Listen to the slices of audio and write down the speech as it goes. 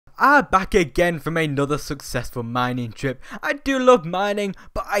Back again from another successful mining trip. I do love mining,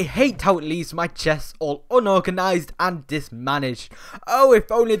 but I hate how it leaves my chests all unorganized and dismanaged. Oh,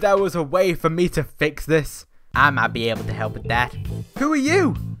 if only there was a way for me to fix this. I might be able to help with that. Who are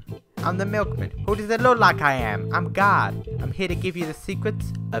you? I'm the milkman. Who does it look like I am? I'm God. I'm here to give you the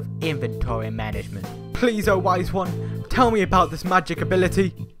secrets of inventory management. Please, oh wise one, tell me about this magic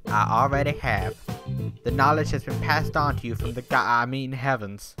ability. I already have. The knowledge has been passed on to you from the God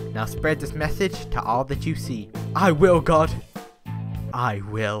heavens. Now spread this message to all that you see. I will, God. I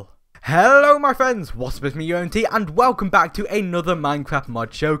will. Hello my friends, what's up, it's me UMT, and welcome back to another Minecraft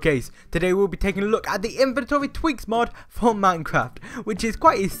mod showcase. Today we'll be taking a look at the inventory tweaks mod for Minecraft, which is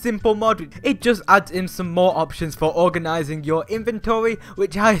quite a simple mod. It just adds in some more options for organizing your inventory,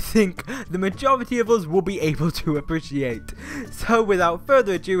 which I think the majority of us will be able to appreciate. So without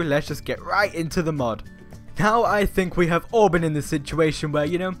further ado, let's just get right into the mod. Now I think we have all been in this situation where,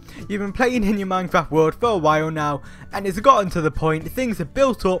 you've been playing in your Minecraft world for a while now, and it's gotten to the point things are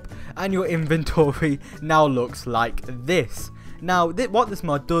built up and your inventory now looks like this. Now what this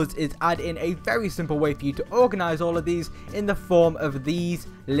mod does is add in a very simple way for you to organize all of these in the form of these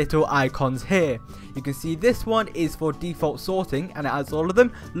little icons here. You can see this one is for default sorting and it adds all of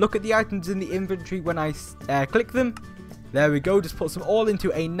them. Look at the items in the inventory when I click them. There we go, just puts them all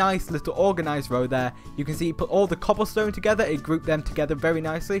into a nice little organized row there. You can see it put all the cobblestone together, it grouped them together very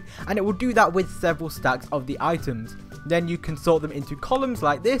nicely, and it will do that with several stacks of the items. Then you can sort them into columns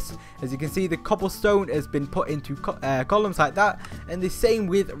like this. As you can see, the cobblestone has been put into columns like that, and the same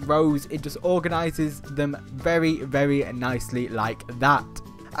with rows, it just organizes them very, very nicely like that.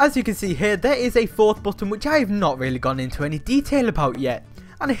 As you can see here, there is a fourth button which I have not really gone into any detail about yet.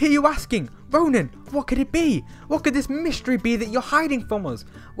 And I hear you asking, Ronan, what could it be? What could this mystery be that you're hiding from us?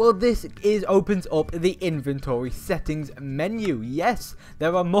 Well, this opens up the inventory settings menu. Yes,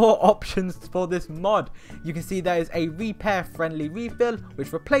 there are more options for this mod. You can see there is a repair friendly refill,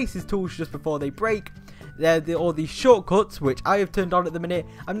 which replaces tools just before they break. There are all these shortcuts, which I have turned on at the minute.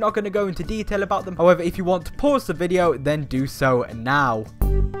 I'm not going to go into detail about them. However, if you want to pause the video, then do so now.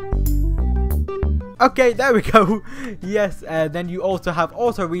 Okay, there we go. Yes, then you also have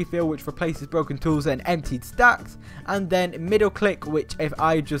auto refill, which replaces broken tools and emptied stacks, and then middle click, which if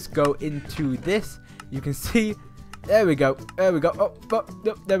I just go into this, you can see, there we go, there we go,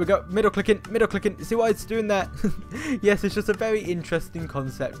 there we go, middle clicking, see what it's doing there? Yes, it's just a very interesting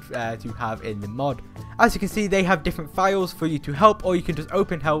concept to have in the mod. As you can see, they have different files for you to help, or you can just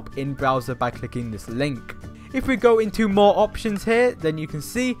open help in browser by clicking this link. If we go into more options here, then you can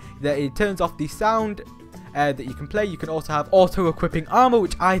see that it turns off the sound that you can play. You can also have auto-equipping armor,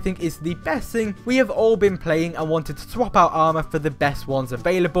 which I think is the best thing. We have all been playing and wanted to swap out armor for the best ones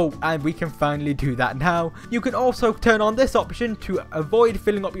available, and we can finally do that now. You can also turn on this option to avoid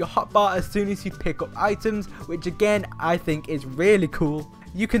filling up your hotbar as soon as you pick up items, which again, I think is really cool.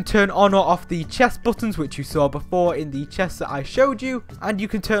 You can turn on or off the chest buttons, which you saw before in the chest that I showed you. And you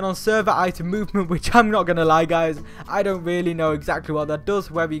can turn on server item movement, which I'm not going to lie guys, I don't really know exactly what that does.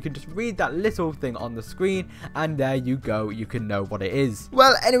 However, you can just read that little thing on the screen and there you go, you can know what it is.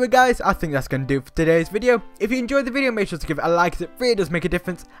 Well, anyway guys, I think that's going to do it for today's video. If you enjoyed the video, make sure to give it a like, as it really does make a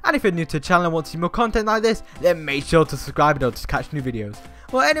difference. And if you're new to the channel and want to see more content like this, then make sure to subscribe and I'll just catch new videos.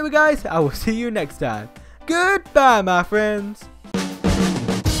 Well, anyway guys, I will see you next time. Goodbye my friends.